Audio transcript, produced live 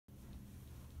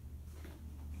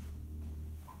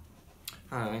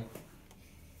Hi.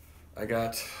 I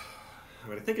got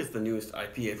what I think is the newest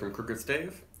IPA from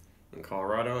Stave in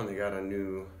Colorado, and they got a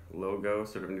new logo,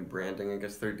 sort of new branding I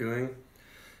guess they're doing.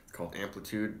 It's called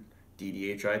Amplitude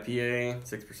DDH IPA,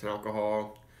 6%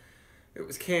 alcohol. It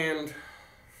was canned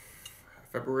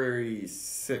February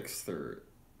 6th, or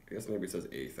I guess maybe it says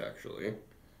 8th actually.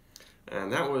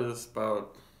 And that was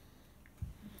about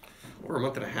over a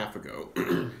month and a half ago.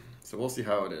 So we'll see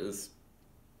how it is.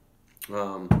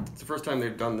 It's the first time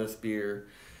they've done this beer,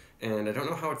 and I don't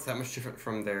know how it's that much different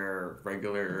from their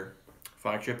regular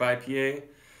flagship IPA,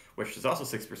 which is also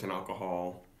 6%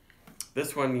 alcohol.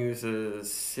 This one uses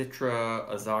Citra,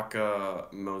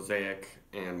 Azacca, Mosaic,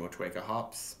 and Motueka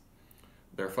hops.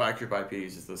 Their flagship IPA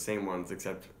uses the same ones,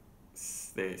 except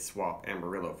they swap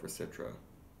Amarillo for Citra.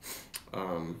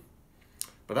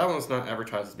 But that one's not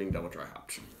advertised as being double dry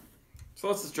hopped. So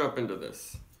let's just jump into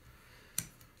this.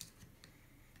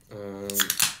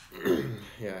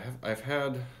 Yeah, I've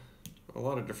had a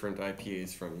lot of different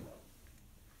IPAs from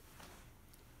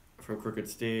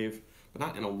Stave, but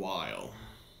not in a while,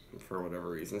 for whatever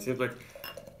reason. It seems like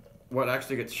what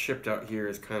actually gets shipped out here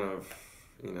is kind of,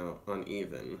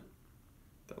 uneven.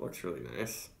 That looks really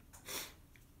nice.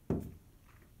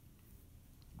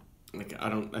 Like,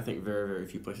 I think very, very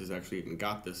few places actually even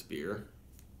got this beer.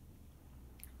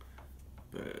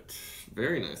 But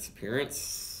very nice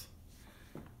appearance.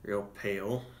 Real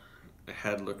pale. The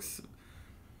head looks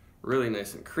really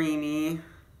nice and creamy.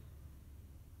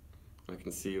 I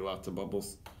can see lots of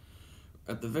bubbles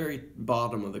at the very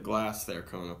bottom of the glass there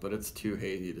coming up, but it's too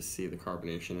hazy to see the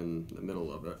carbonation in the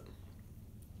middle of it.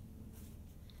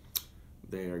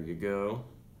 There you go.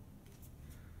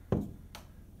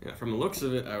 Yeah, from the looks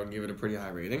of it, I would give it a pretty high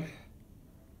rating.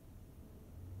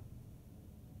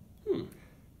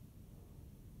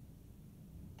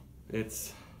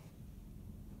 It's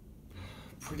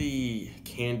pretty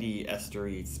candy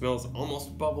estery. It smells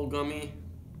almost bubblegummy.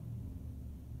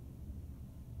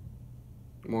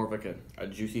 More of like a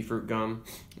juicy fruit gum,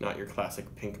 not your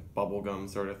classic pink bubblegum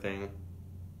sort of thing.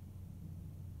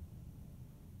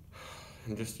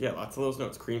 And just, yeah, lots of those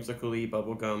notes. Creamsicle-y,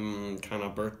 bubblegum, kind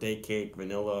of birthday cake,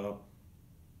 vanilla.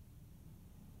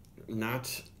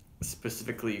 Not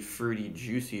specifically fruity,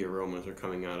 juicy aromas are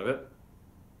coming out of it.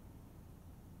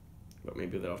 But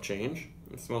maybe that'll change.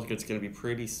 It smells like it's going to be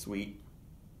pretty sweet.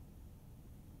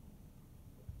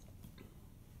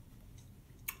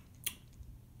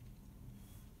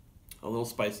 A little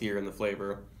spicier in the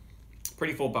flavor.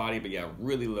 Pretty full body, but yeah,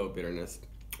 really low bitterness.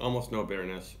 Almost no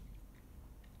bitterness.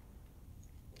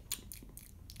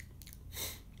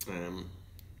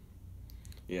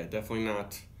 Yeah, definitely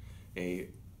not a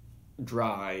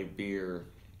dry beer.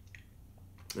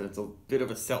 And it's a bit of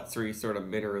a seltzery, sort of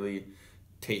minerally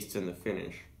taste in the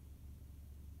finish.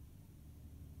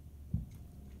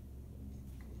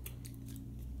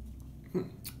 And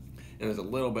there's a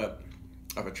little bit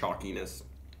of a chalkiness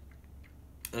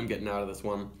I'm getting out of this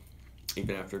one,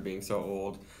 even after being so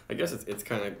old. I guess it's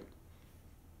kind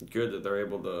of good that they're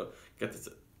able to get this,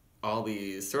 all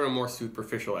these sort of more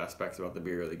superficial aspects about the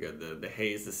beer really good. The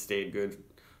haze has stayed good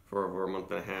for over a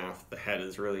month and a half. The head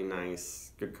is really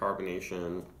nice, good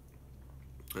carbonation.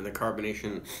 And the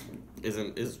carbonation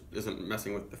isn't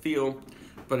messing with the feel,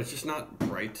 but it's just not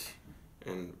bright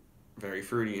and very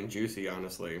fruity and juicy,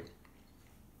 honestly.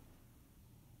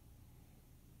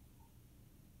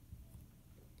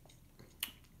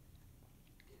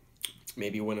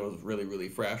 Maybe when it was really, really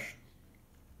fresh,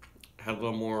 it had a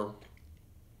little more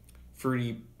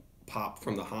fruity pop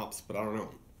from the hops, but I don't know.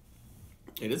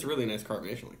 It is really nice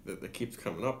carbonation, like that keeps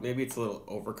coming up. Maybe it's a little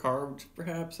overcarbed,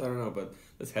 perhaps. I don't know, but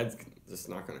this head's just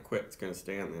not going to quit. It's going to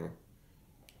stay on there.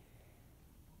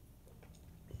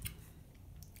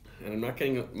 And I'm not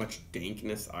getting much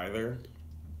dankness either.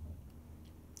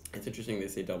 It's interesting they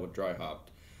say double dry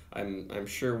hopped. I'm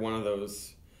sure one of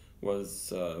those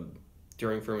was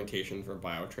during fermentation for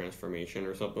biotransformation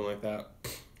or something like that.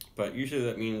 But usually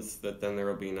that means that then there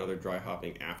will be another dry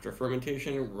hopping after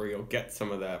fermentation where you'll get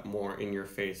some of that more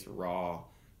in-your-face raw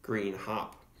green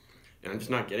hop. And I'm just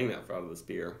not getting that out of this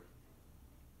beer.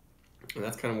 And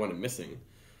that's kind of what I'm missing.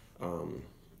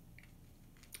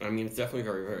 I mean, it's definitely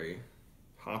very, very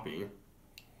hoppy.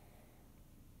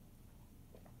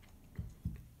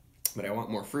 But I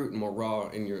want more fruit and more raw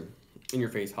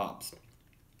in-your-face hops.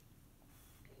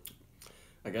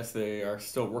 I guess they are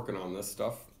still working on this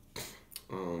stuff.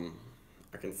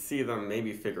 I can see them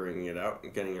maybe figuring it out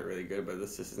and getting it really good, but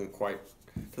this just doesn't quite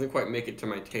make it to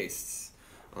my tastes.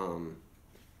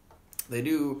 They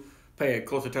do pay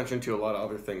close attention to a lot of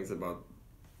other things about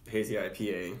hazy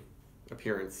IPA,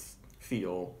 appearance,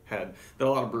 feel, head, that a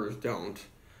lot of brewers don't.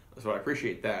 So I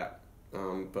appreciate that.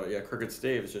 But yeah, Crooked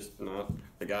Stave is just not,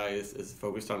 the guy is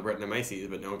focused on Brettanomyces,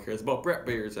 but no one cares about Brett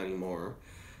beers anymore.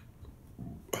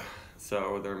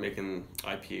 So they're making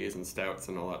IPAs and stouts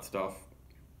and all that stuff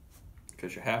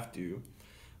because you have to.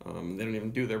 They don't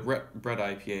even do their Brett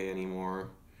IPA anymore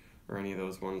or any of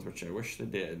those ones, which I wish they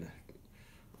did.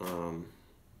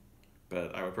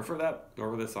 But I would prefer that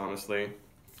over this, honestly.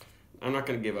 I'm not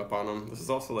going to give up on them. This is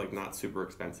also like not super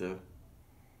expensive.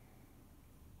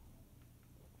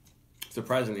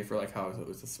 Surprisingly, for like how it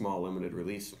was a small limited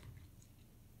release.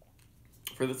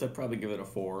 For this, I'd probably give it a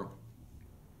 4.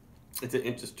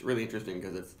 It's just really interesting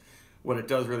because it's what it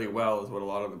does really well is what a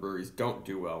lot of the breweries don't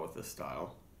do well with this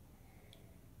style.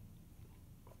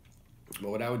 But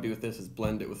what I would do with this is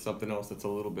blend it with something else that's a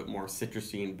little bit more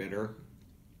citrusy and bitter.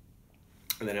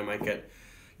 And then I might get,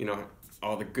 you know,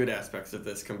 all the good aspects of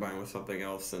this combined with something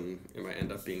else, and it might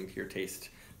end up being to your taste.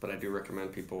 But I do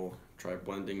recommend people try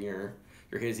blending your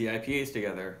hazy IPAs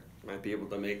together. You might be able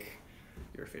to make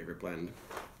your favorite blend.